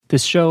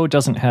This show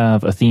doesn't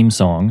have a theme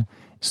song,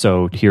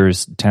 so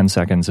here's 10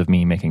 seconds of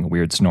me making a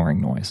weird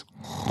snoring noise.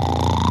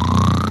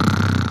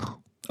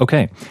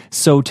 Okay,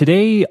 so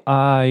today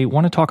I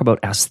want to talk about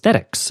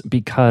aesthetics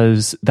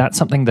because that's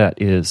something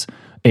that is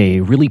a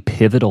really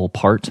pivotal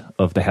part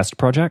of the HEST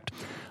project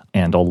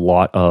and a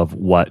lot of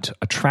what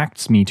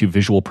attracts me to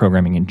visual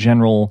programming in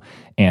general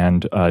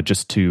and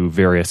just to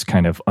various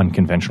kind of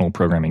unconventional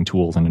programming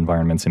tools and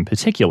environments in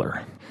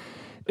particular.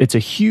 It's a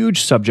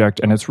huge subject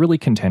and it's really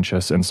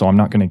contentious, and so I'm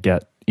not going to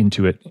get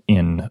into it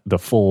in the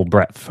full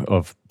breadth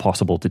of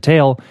possible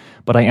detail,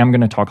 but I am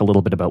going to talk a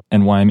little bit about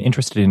and why I'm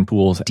interested in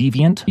Pool's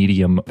deviant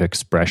medium of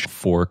expression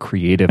for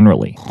creative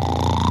generally.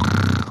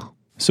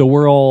 So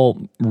we're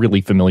all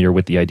really familiar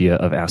with the idea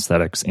of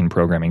aesthetics in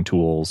programming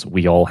tools.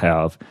 We all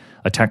have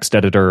a text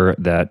editor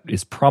that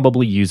is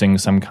probably using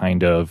some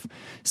kind of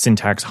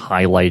syntax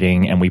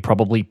highlighting, and we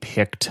probably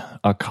picked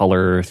a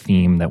color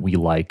theme that we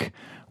like,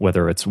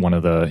 whether it's one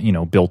of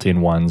the, built-in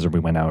ones, or we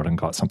went out and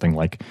got something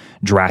like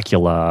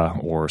Dracula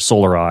or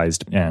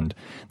Solarized. And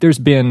there's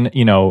been,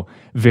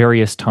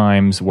 various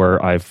times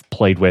where I've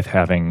played with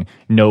having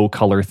no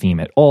color theme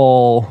at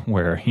all,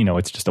 where,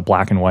 it's just a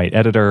black and white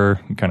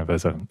editor, kind of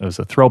as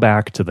a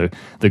throwback to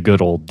the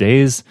good old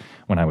days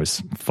when I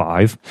was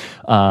 5.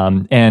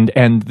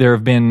 And there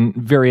have been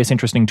various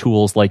interesting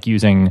tools like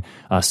using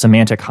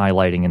semantic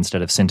highlighting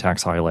instead of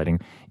syntax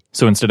highlighting.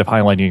 So instead of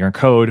highlighting your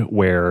code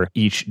where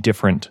each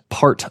different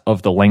part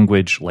of the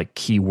language, like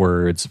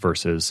keywords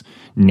versus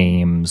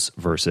names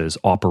versus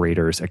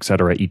operators,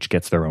 etc., each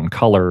gets their own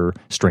color,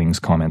 strings,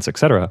 comments,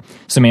 etc.,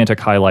 semantic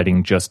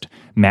highlighting just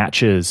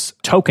matches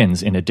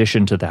tokens in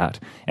addition to that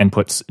and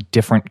puts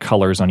different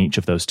colors on each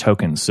of those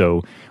tokens.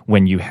 So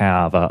when you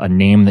have a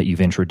name that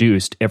you've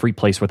introduced, every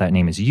place where that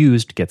name is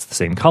used gets the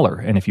same color.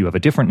 And if you have a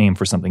different name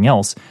for something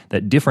else,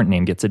 that different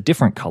name gets a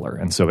different color.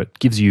 And so it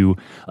gives you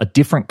a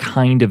different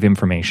kind of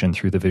information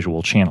through the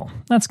visual channel.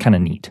 That's kind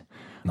of neat.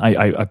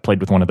 I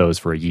played with one of those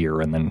for a year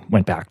and then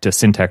went back to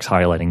syntax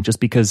highlighting just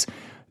because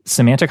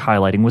semantic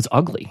highlighting was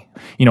ugly.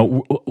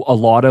 A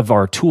lot of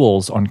our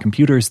tools on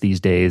computers these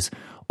days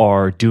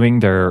are doing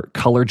their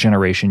color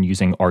generation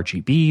using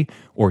RGB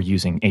or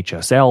using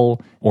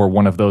HSL or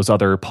one of those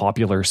other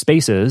popular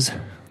spaces.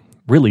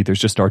 Really, there's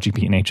just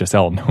RGB and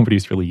HSL.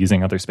 Nobody's really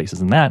using other spaces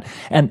than that.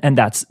 And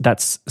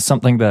that's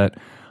something that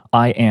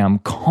I am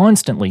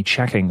constantly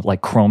checking, like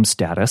Chrome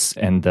status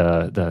and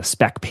the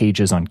spec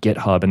pages on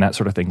GitHub and that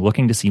sort of thing,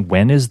 looking to see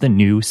when is the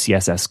new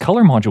CSS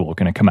color module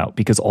going to come out,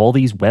 because all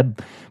these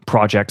web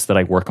projects that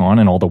I work on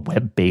and all the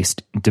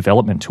web-based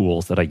development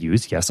tools that I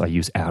use, yes, I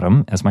use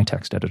Atom as my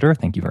text editor.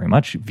 Thank you very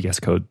much.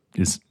 VS Code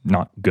is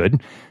not good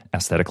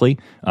aesthetically,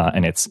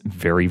 and it's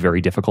very,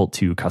 very difficult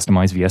to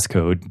customize VS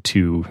Code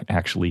to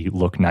actually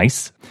look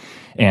nice.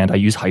 And I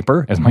use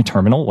Hyper as my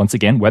terminal, once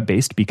again,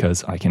 web-based,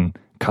 because I can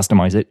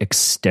customize it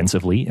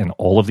extensively. And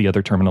all of the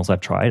other terminals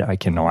I've tried, I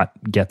cannot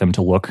get them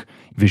to look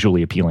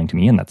visually appealing to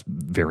me. And that's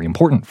very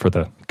important for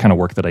the kind of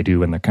work that I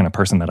do and the kind of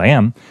person that I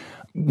am.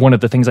 One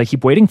of the things I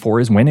keep waiting for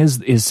is when is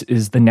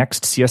the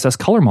next CSS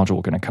color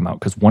module going to come out?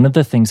 Because one of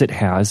the things it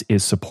has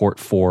is support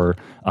for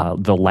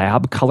the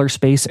lab color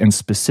space and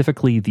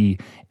specifically the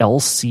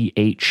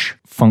LCH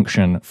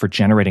function for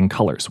generating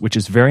colors, which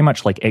is very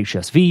much like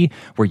HSV,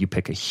 where you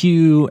pick a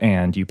hue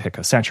and you pick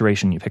a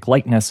saturation, you pick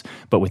lightness.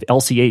 But with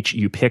LCH,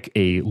 you pick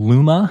a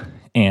luma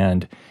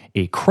and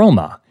a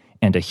chroma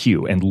and a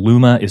hue. And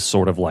luma is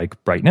sort of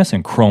like brightness,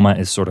 and chroma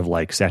is sort of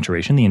like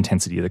saturation, the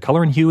intensity of the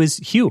color, and hue is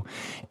hue.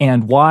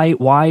 And why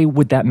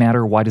would that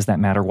matter? Why does that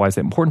matter? Why is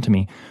that important to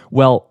me?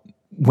 Well,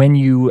 when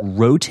you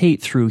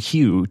rotate through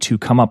hue to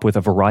come up with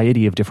a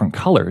variety of different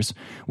colors,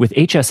 with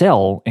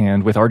HSL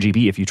and with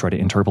RGB, if you try to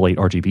interpolate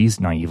RGBs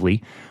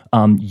naively,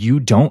 you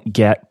don't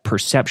get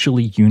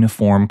perceptually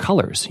uniform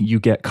colors. You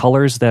get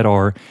colors that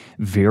are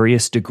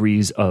various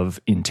degrees of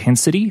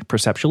intensity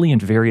perceptually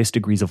and various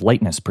degrees of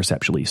lightness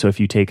perceptually. So if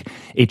you take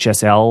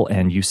HSL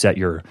and you set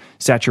your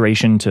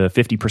saturation to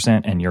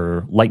 50% and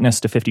your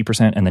lightness to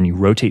 50%, and then you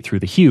rotate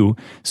through the hue,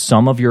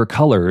 some of your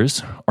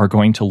colors are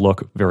going to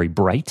look very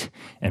bright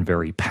and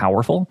very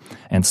powerful,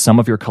 and some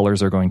of your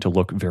colors are going to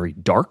look very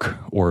dark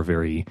or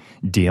very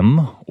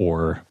dim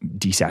or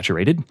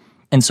desaturated.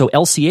 And so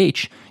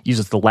LCH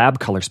uses the lab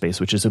color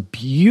space, which is a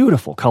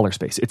beautiful color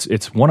space.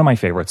 It's one of my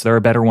favorites. There are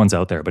better ones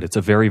out there, but it's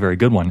a very, very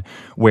good one,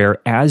 where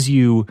as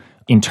you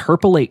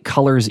interpolate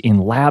colors in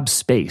lab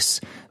space,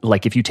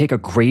 like if you take a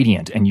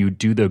gradient and you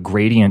do the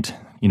gradient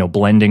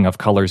blending of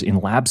colors in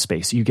lab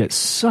space, you get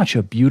such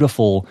a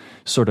beautiful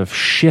sort of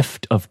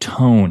shift of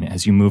tone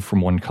as you move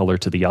from one color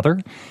to the other.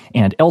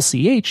 And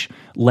LCH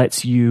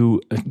lets you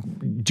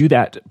do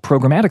that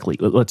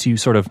programmatically. It lets you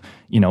sort of,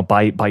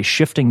 by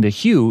shifting the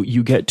hue,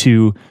 you get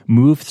to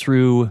move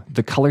through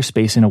the color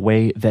space in a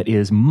way that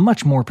is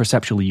much more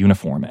perceptually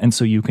uniform. And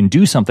so you can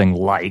do something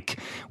like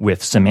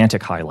with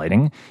semantic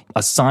highlighting,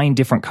 assign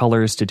different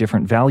colors to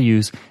different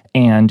values,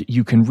 and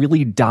you can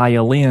really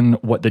dial in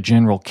what the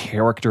general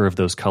character of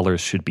those colors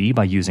should be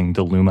by using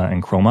the luma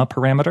and chroma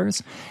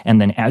parameters.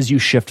 And then as you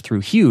shift through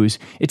hues,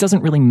 it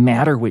doesn't really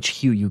matter which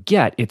hue you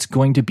get. It's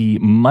going to be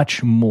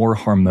much more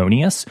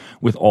harmonious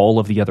with all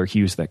of the other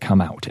hues that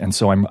come out. And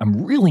so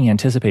I'm really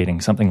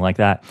anticipating something like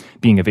that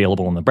being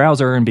available in the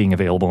browser and being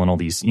available in all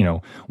these,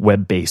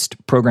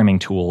 web-based programming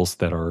tools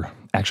that are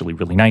actually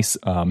really nice.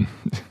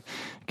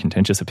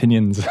 Contentious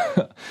opinions.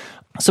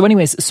 So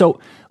anyways,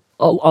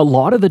 a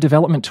lot of the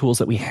development tools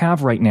that we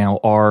have right now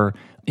are,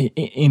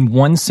 in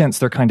one sense,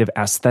 they're kind of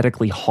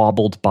aesthetically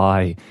hobbled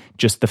by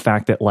just the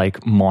fact that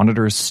like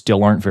monitors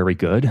still aren't very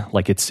good.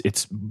 Like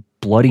it's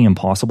bloody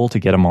impossible to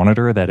get a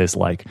monitor that is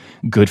like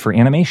good for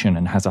animation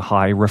and has a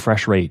high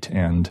refresh rate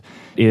and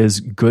is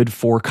good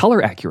for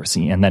color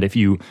accuracy. And that if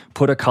you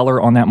put a color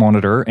on that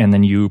monitor and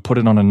then you put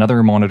it on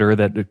another monitor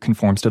that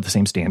conforms to the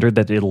same standard,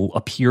 that it'll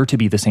appear to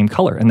be the same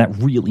color. And that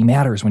really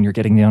matters when you're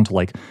getting down to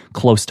like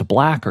close to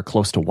black or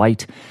close to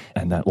white.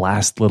 And that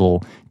last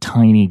little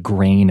tiny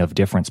grain of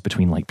difference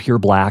between like pure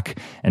black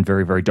and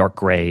very, very dark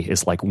gray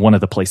is like one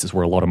of the places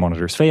where a lot of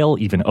monitors fail,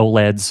 even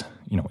OLEDs,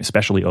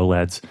 especially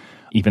OLEDs.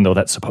 Even though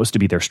that's supposed to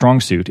be their strong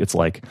suit, it's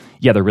like,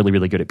 yeah, they're really,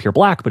 really good at pure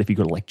black, but if you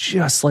go to like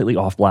just slightly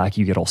off black,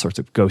 you get all sorts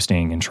of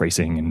ghosting and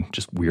tracing and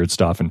just weird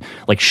stuff and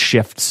like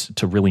shifts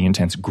to really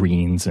intense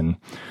greens and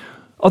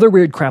other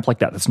weird crap like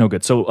that. That's no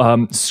good.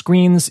 So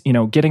screens,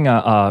 getting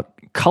a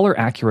color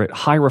accurate,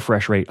 high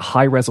refresh rate,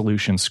 high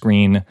resolution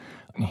screen,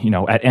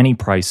 at any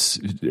price,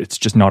 it's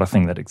just not a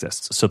thing that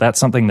exists. So that's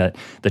something that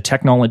the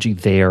technology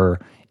there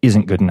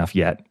isn't good enough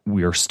yet.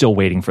 We are still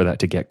waiting for that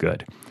to get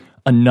good.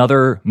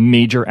 Another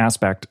major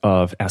aspect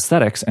of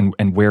aesthetics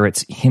and where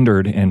it's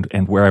hindered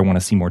and where I want to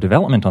see more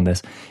development on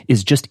this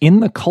is just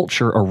in the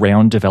culture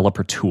around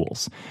developer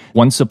tools.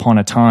 Once upon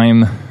a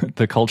time,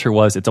 the culture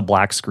was it's a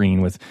black screen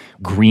with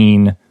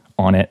green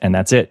on it, and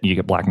that's it. You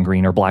get black and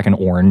green or black and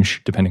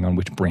orange, depending on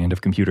which brand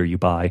of computer you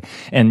buy.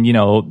 And,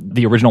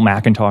 the original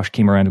Macintosh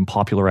came around and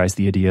popularized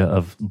the idea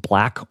of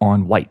black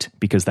on white,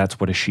 because that's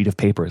what a sheet of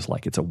paper is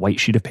like. It's a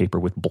white sheet of paper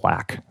with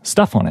black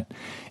stuff on it.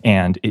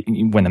 And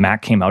when the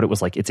Mac came out, it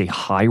was like it's a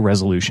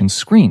high-resolution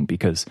screen,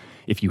 because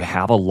if you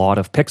have a lot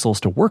of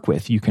pixels to work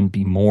with, you can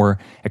be more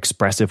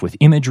expressive with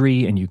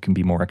imagery, and you can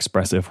be more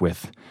expressive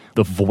with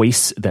the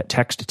voice that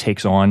text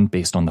takes on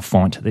based on the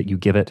font that you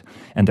give it.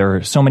 And there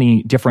are so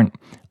many different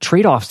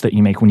trade-offs that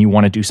you make when you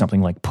want to do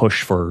something like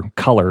push for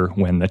color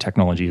when the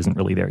technology isn't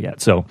really there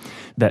yet. So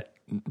that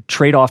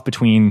trade-off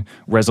between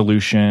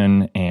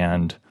resolution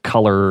and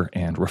color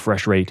and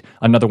refresh rate,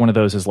 another one of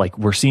those is like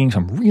we're seeing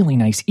some really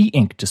nice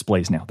e-ink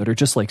displays now that are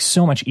just like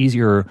so much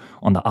easier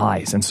on the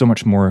eyes and so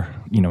much more,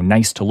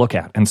 nice to look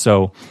at. And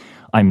so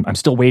I'm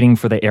still waiting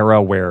for the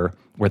era where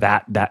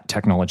that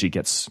technology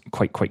gets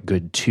quite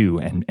good too,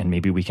 and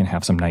maybe we can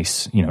have some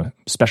nice,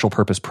 special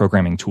purpose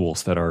programming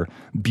tools that are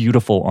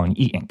beautiful on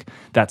e-ink.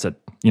 That's a,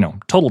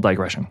 total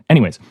digression.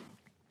 Anyways,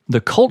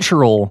 the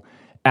cultural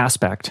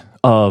aspect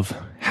of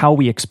how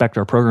we expect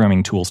our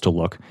programming tools to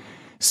look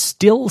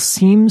still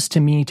seems to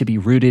me to be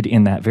rooted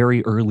in that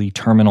very early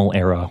terminal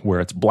era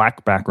where it's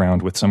black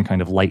background with some kind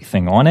of light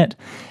thing on it.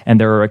 And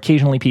there are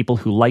occasionally people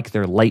who like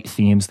their light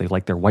themes. They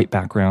like their white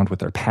background with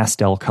their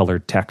pastel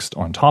colored text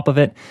on top of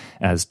it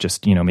as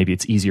just, maybe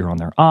it's easier on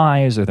their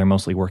eyes, or they're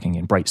mostly working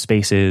in bright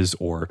spaces,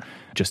 or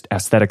just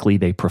aesthetically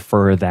they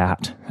prefer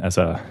that as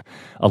a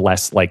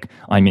less like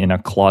I'm in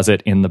a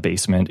closet in the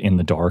basement in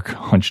the dark,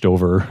 hunched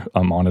over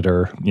a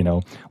monitor,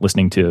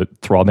 listening to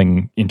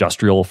throbbing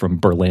industrial from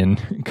Berlin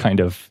kind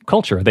of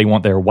culture. They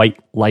want their white,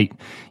 light,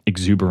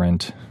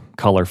 exuberant,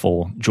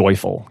 colorful,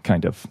 joyful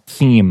kind of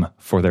theme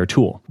for their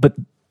tool. But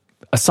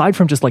aside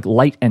from just like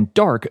light and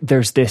dark,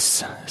 there's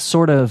this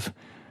sort of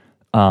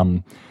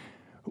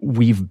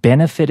we've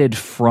benefited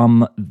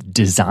from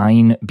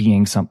design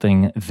being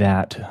something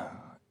that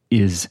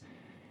is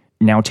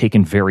now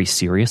taken very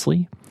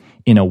seriously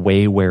in a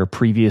way where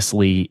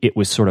previously it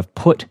was sort of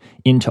put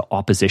into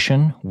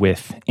opposition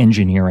with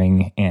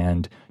engineering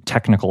and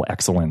technical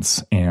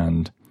excellence,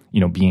 and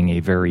being a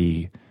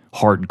very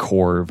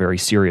hardcore, very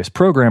serious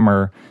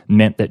programmer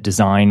meant that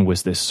design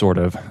was this sort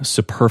of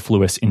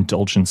superfluous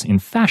indulgence in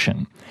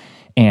fashion.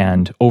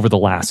 And over the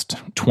last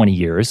 20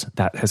 years,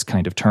 that has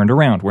kind of turned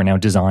around, where now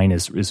design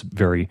is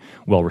very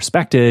well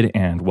respected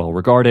and well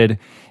regarded.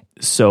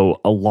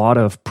 So a lot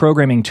of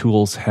programming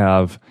tools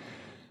have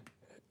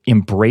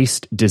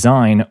embraced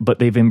design, but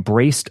they've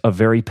embraced a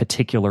very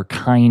particular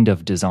kind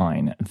of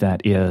design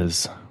that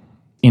is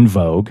in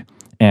vogue.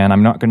 And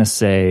I'm not going to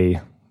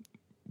say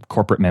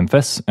corporate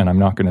Memphis, and I'm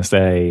not going to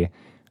say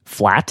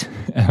flat,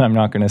 and I'm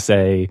not going to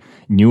say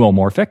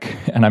neuromorphic,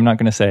 and I'm not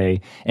going to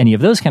say any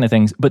of those kind of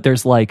things, but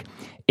there's like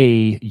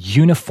a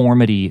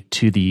uniformity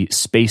to the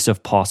space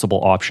of possible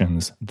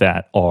options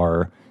that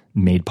are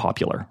made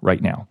popular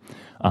right now.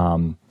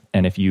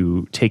 And if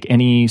you take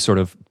any sort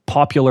of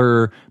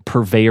popular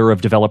purveyor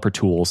of developer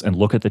tools and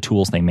look at the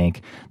tools they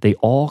make, they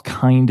all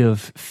kind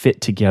of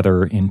fit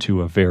together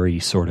into a very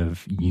sort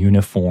of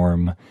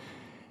uniform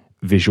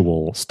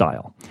visual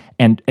style.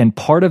 And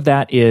part of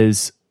that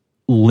is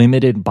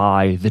limited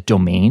by the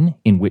domain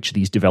in which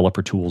these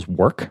developer tools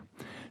work.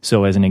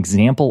 So as an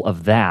example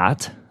of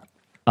that,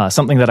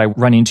 something that I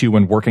run into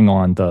when working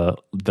on the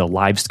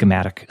live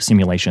schematic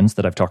simulations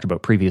that I've talked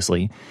about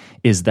previously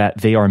is that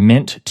they are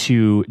meant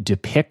to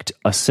depict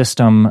a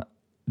system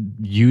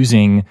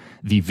using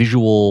the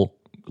visual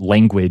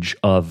language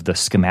of the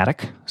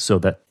schematic, so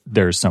that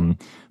there's some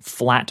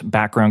flat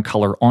background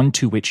color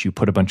onto which you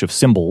put a bunch of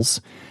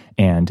symbols.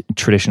 And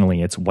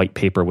traditionally, it's white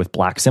paper with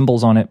black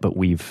symbols on it, but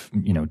we've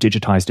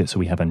digitized it, so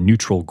we have a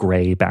neutral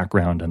gray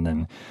background and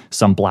then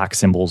some black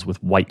symbols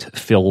with white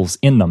fills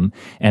in them.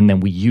 And then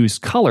we use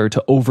color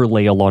to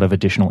overlay a lot of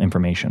additional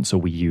information. So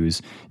we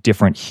use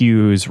different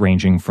hues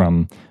ranging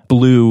from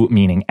blue,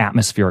 meaning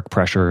atmospheric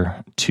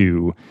pressure,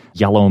 to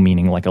yellow,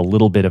 meaning like a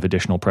little bit of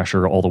additional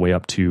pressure, all the way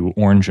up to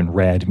orange and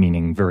red,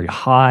 meaning very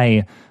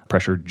high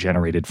pressure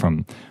generated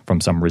from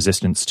some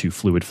resistance to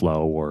fluid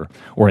flow,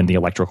 or in the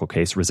electrical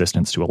case,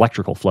 resistance to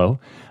electrical flow.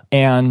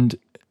 And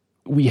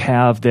we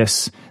have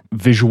this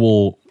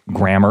visual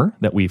grammar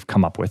that we've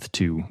come up with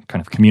to kind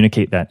of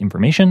communicate that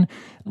information.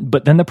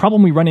 But then the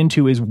problem we run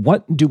into is,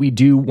 what do we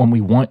do when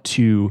we want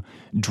to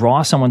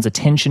draw someone's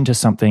attention to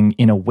something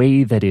in a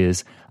way that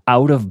is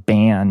out of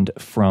band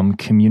from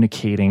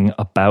communicating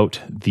about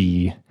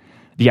the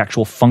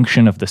actual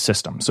function of the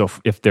system? So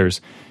if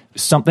there's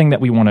something that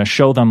we want to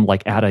show them,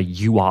 like at a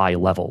UI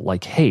level,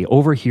 like, hey,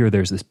 over here,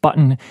 there's this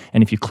button,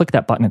 and if you click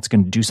that button, it's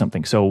going to do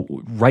something. So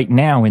right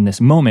now, in this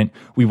moment,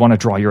 we want to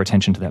draw your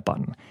attention to that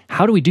button.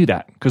 How do we do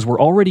that? Because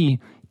we're already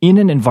in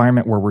an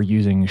environment where we're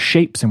using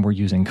shapes and we're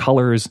using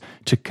colors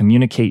to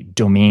communicate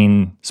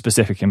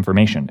domain-specific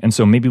information. And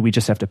so maybe we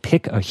just have to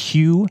pick a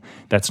hue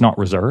that's not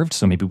reserved.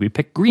 So maybe we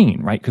pick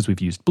green, right? Because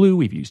we've used blue,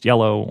 we've used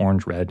yellow,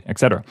 orange, red,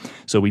 etc.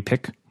 So we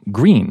pick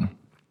green.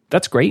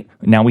 That's great.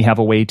 Now we have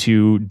a way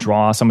to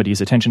draw somebody's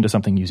attention to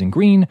something using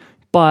green,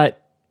 but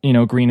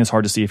green is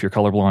hard to see if you're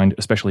colorblind,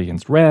 especially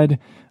against red.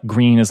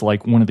 Green is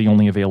like one of the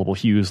only available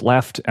hues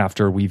left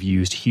after we've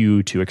used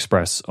hue to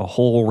express a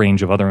whole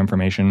range of other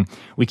information.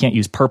 We can't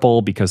use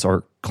purple because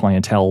our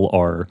clientele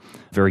are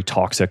very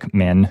toxic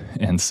men,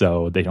 and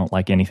so they don't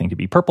like anything to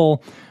be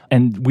purple.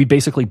 And we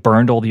basically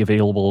burned all the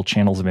available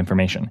channels of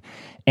information.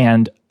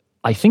 And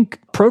I think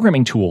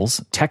programming tools,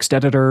 text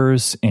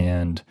editors,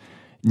 and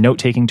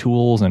note-taking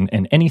tools,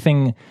 and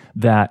anything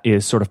that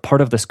is sort of part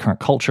of this current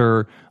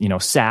culture,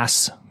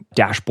 SAS,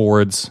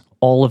 dashboards,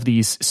 all of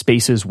these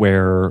spaces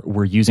where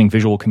we're using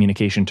visual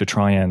communication to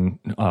try and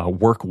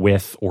work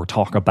with or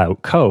talk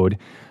about code,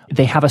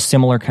 they have a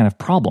similar kind of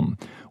problem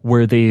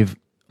where they've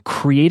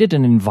created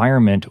an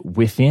environment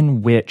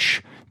within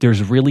which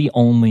there's really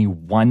only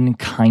one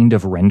kind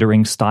of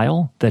rendering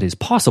style that is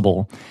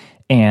possible.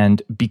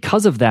 And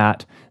because of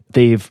that,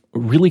 they've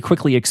really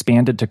quickly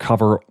expanded to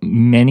cover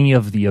many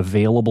of the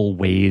available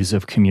ways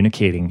of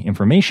communicating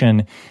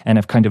information and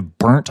have kind of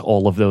burnt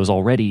all of those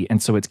already.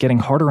 And so it's getting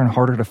harder and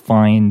harder to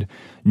find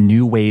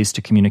new ways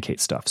to communicate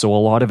stuff. So a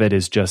lot of it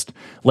is just,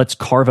 let's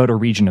carve out a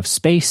region of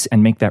space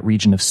and make that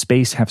region of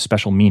space have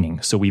special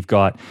meaning. So we've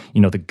got,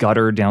 the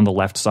gutter down the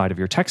left side of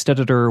your text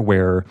editor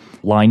where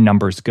line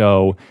numbers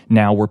go.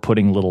 Now we're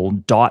putting little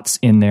dots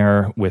in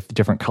there with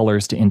different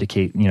colors to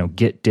indicate,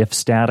 git diff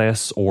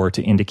status, or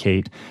to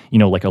indicate,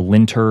 like a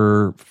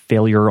linter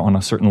failure on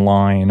a certain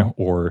line,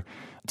 or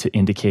to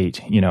indicate,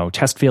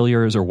 test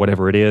failures or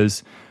whatever it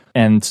is.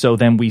 And so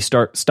then we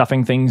start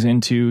stuffing things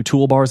into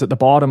toolbars at the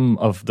bottom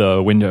of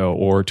the window,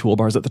 or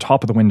toolbars at the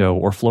top of the window,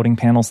 or floating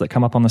panels that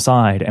come up on the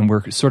side. And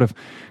we're sort of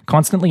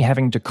constantly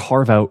having to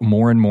carve out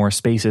more and more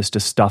spaces to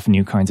stuff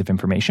new kinds of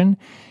information.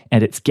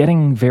 And it's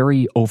getting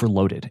very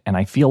overloaded. And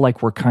I feel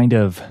like we're kind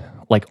of,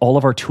 like, all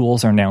of our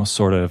tools are now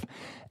sort of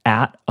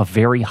at a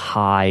very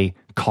high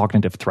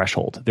cognitive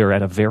threshold. They're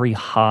at a very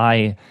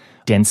high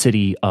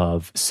density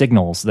of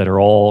signals that are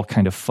all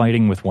kind of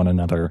fighting with one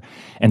another.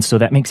 And so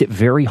that makes it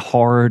very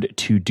hard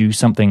to do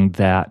something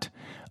that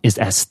is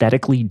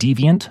aesthetically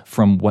deviant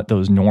from what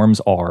those norms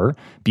are,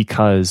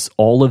 because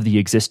all of the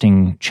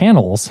existing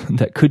channels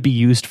that could be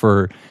used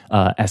for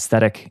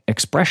aesthetic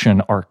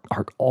expression are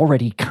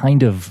already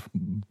kind of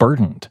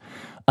burdened.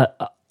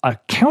 A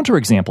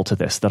counterexample to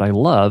this that I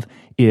love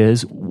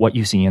is what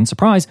you see in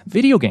Surprise,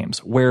 video games,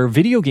 where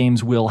video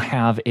games will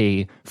have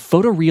a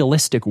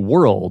photorealistic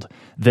world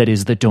that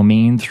is the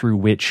domain through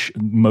which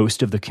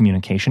most of the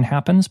communication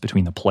happens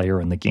between the player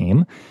and the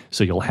game.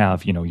 So you'll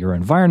have, your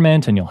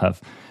environment, and you'll have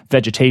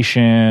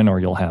vegetation, or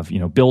you'll have,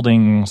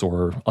 buildings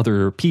or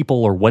other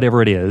people or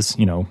whatever it is,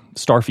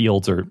 star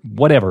fields or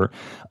whatever.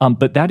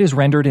 But that is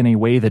rendered in a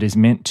way that is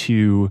meant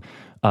to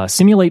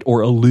simulate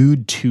or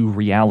allude to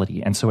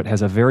reality. And so it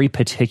has a very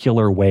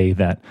particular way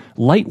that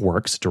light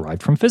works,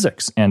 derived from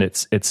physics. And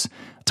it's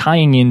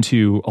tying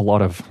into a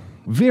lot of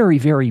very,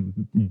 very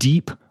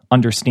deep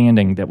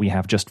understanding that we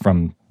have just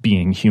from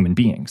being human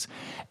beings.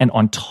 And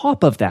on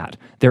top of that,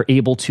 they're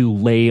able to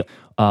lay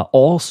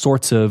all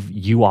sorts of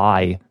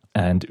UI,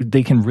 and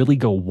they can really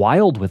go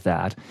wild with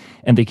that.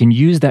 And they can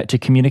use that to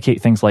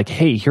communicate things like,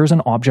 hey, here's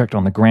an object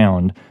on the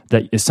ground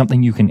that is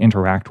something you can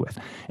interact with.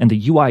 And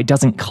the UI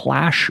doesn't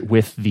clash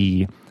with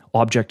the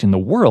object in the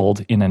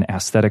world in an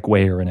aesthetic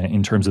way or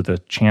in terms of the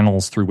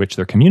channels through which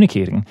they're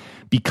communicating,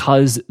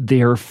 because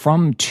they're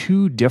from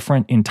two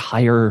different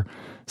entire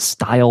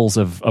styles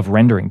of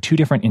rendering, two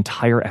different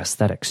entire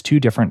aesthetics, two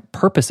different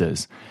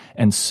purposes.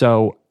 And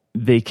so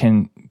they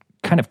can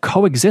kind of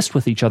coexist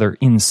with each other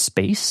in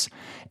space,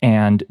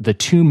 and the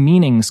two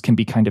meanings can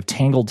be kind of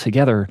tangled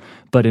together,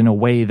 but in a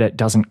way that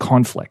doesn't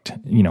conflict.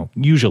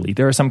 Usually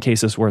there are some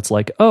cases where it's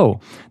like, oh,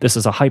 this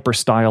is a hyper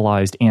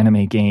stylized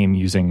anime game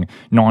using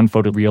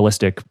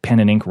non-photorealistic pen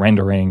and ink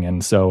rendering,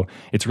 and so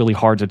it's really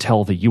hard to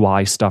tell the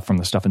UI stuff from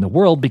the stuff in the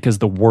world because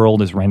the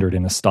world is rendered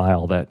in a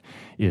style that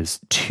is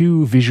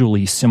too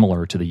visually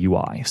similar to the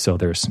UI. So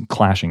there's some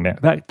clashing there.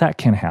 That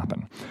can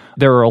happen.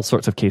 There are all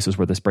sorts of cases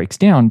where this breaks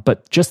down,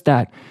 but just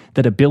that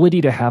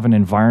ability to have an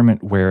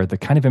environment where the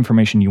kind of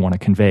information you want to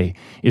convey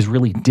is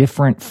really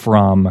different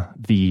from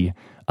the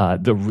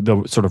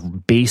sort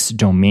of base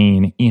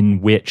domain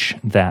in which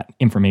that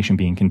information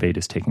being conveyed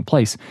is taking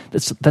place.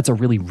 That's a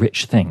really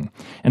rich thing.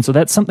 And so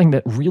that's something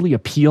that really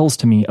appeals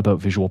to me about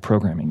visual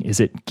programming, is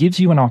it gives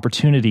you an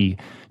opportunity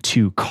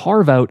to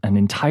carve out an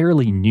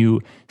entirely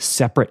new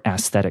separate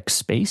aesthetic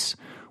space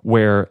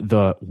where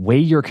the way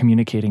you're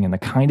communicating and the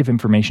kind of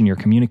information you're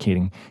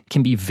communicating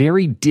can be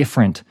very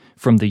different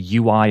from the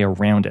UI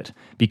around it,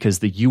 because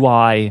the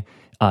UI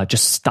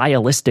just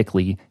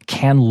stylistically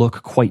can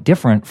look quite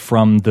different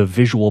from the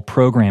visual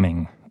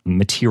programming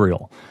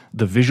material.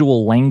 The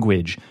visual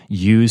language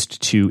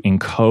used to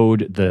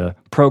encode the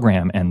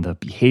program and the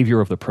behavior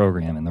of the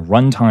program and the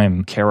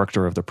runtime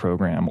character of the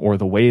program, or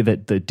the way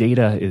that the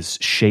data is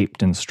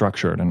shaped and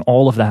structured, and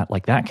all of that,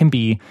 like that can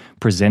be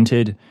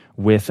presented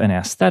with an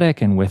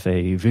aesthetic and with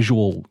a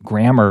visual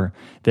grammar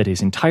that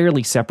is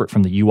entirely separate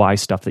from the UI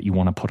stuff that you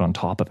want to put on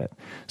top of it.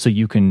 So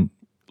you can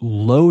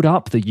load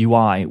up the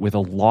UI with a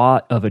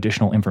lot of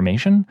additional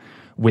information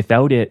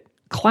without it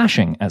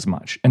clashing as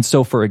much. And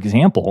so, for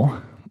example,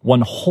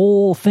 one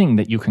whole thing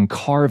that you can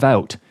carve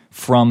out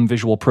from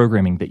visual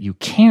programming that you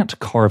can't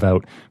carve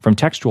out from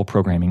textual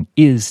programming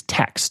is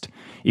text.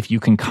 If you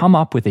can come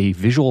up with a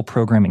visual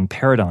programming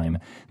paradigm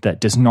that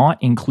does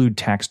not include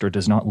text or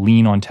does not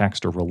lean on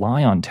text or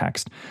rely on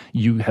text,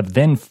 you have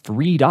then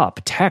freed up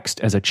text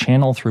as a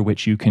channel through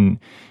which you can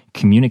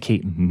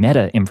communicate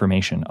meta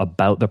information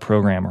about the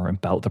program or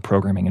about the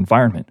programming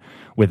environment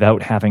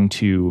without having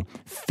to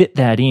fit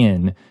that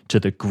in to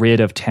the grid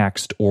of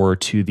text or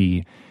to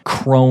the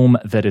Chrome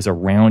that is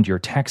around your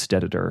text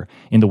editor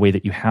in the way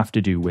that you have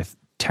to do with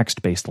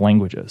text-based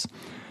languages.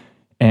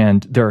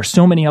 And there are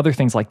so many other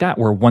things like that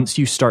where once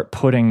you start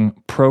putting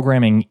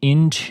programming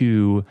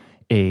into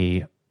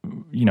a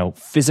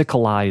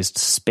physicalized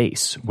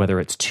space, whether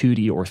it's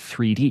 2D or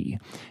 3D,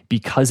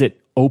 because it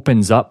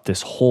opens up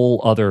this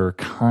whole other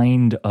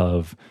kind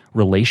of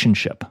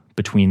relationship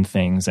between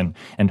things and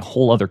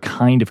whole other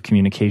kind of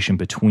communication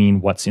between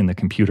what's in the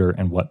computer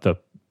and what the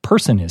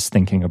person is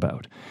thinking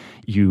about.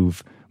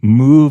 You've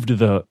moved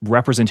the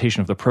representation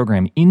of the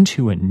program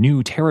into a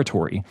new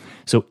territory.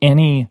 So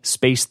any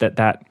space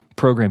that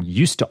program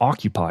used to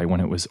occupy when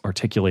it was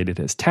articulated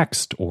as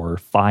text or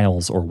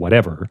files or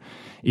whatever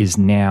is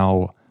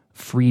now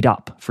freed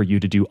up for you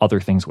to do other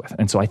things with.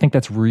 And so I think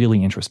that's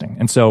really interesting.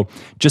 And so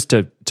just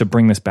to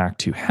bring this back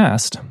to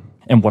Hest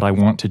and what I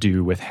want to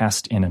do with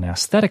Hest in an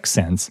aesthetic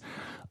sense,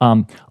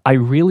 I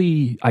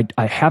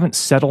haven't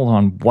settled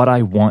on what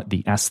I want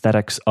the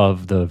aesthetics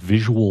of the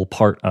visual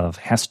part of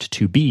Hest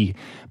to be,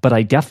 but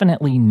I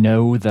definitely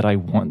know that I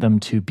want them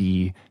to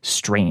be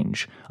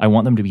strange. I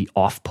want them to be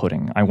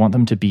off-putting. I want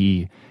them to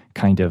be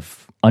kind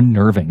of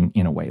unnerving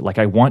in a way. Like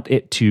I want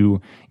it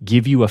to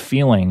give you a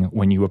feeling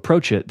when you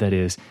approach it that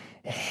is,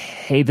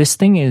 hey, this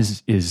thing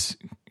is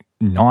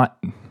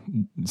not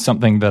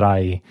something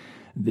that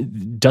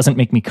doesn't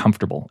make me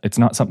comfortable. It's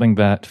not something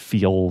that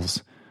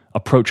feels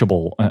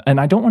approachable.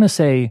 And I don't want to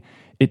say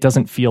it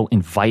doesn't feel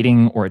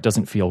inviting or it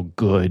doesn't feel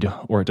good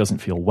or it doesn't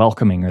feel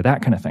welcoming or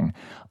that kind of thing.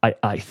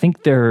 I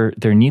think there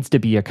needs to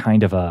be a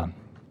kind of a,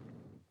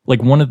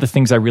 like one of the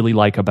things I really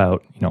like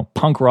about,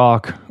 punk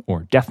rock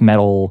or death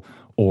metal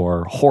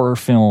or horror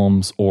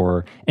films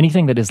or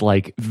anything that is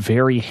like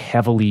very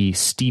heavily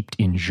steeped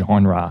in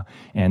genre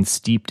and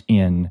steeped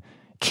in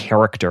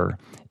character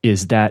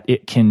is that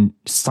it can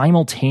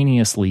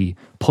simultaneously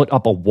put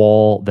up a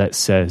wall that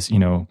says,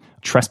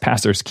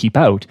 trespassers keep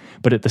out,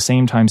 but at the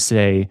same time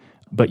say,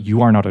 but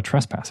you are not a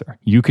trespasser.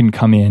 You can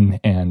come in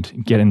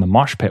and get in the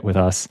mosh pit with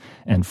us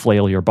and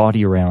flail your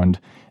body around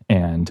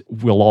and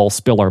we'll all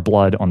spill our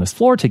blood on this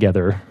floor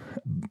together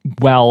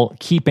while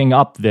keeping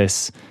up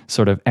this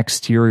sort of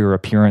exterior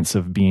appearance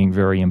of being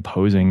very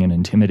imposing and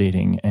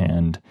intimidating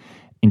and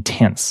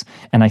intense.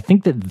 And I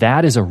think that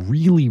that is a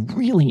really,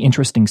 really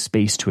interesting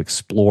space to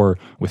explore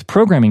with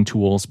programming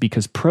tools,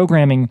 because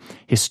programming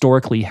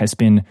historically has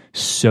been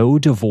so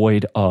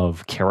devoid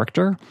of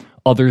character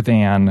other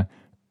than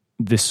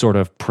this sort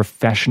of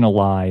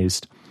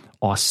professionalized,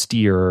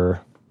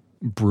 austere,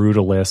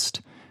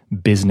 brutalist,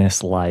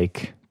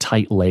 business-like,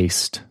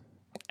 tight-laced,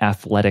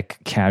 athletic,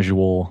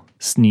 casual,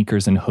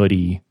 sneakers and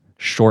hoodie,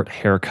 short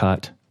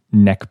haircut,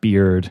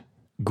 neckbeard,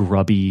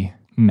 grubby,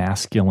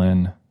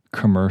 masculine,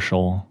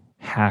 commercial,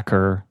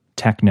 hacker,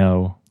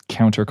 techno,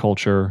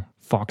 counterculture,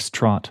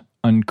 foxtrot,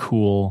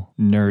 uncool,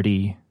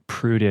 nerdy,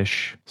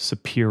 prudish,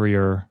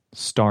 superior,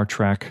 Star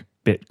Trek,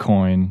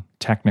 Bitcoin,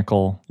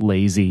 technical,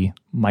 lazy,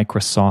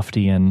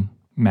 Microsoftian,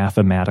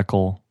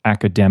 mathematical,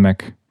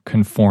 academic,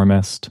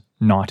 conformist,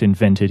 not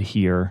invented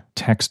here,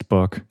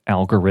 textbook,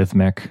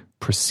 algorithmic,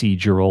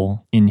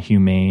 procedural,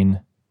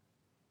 inhumane,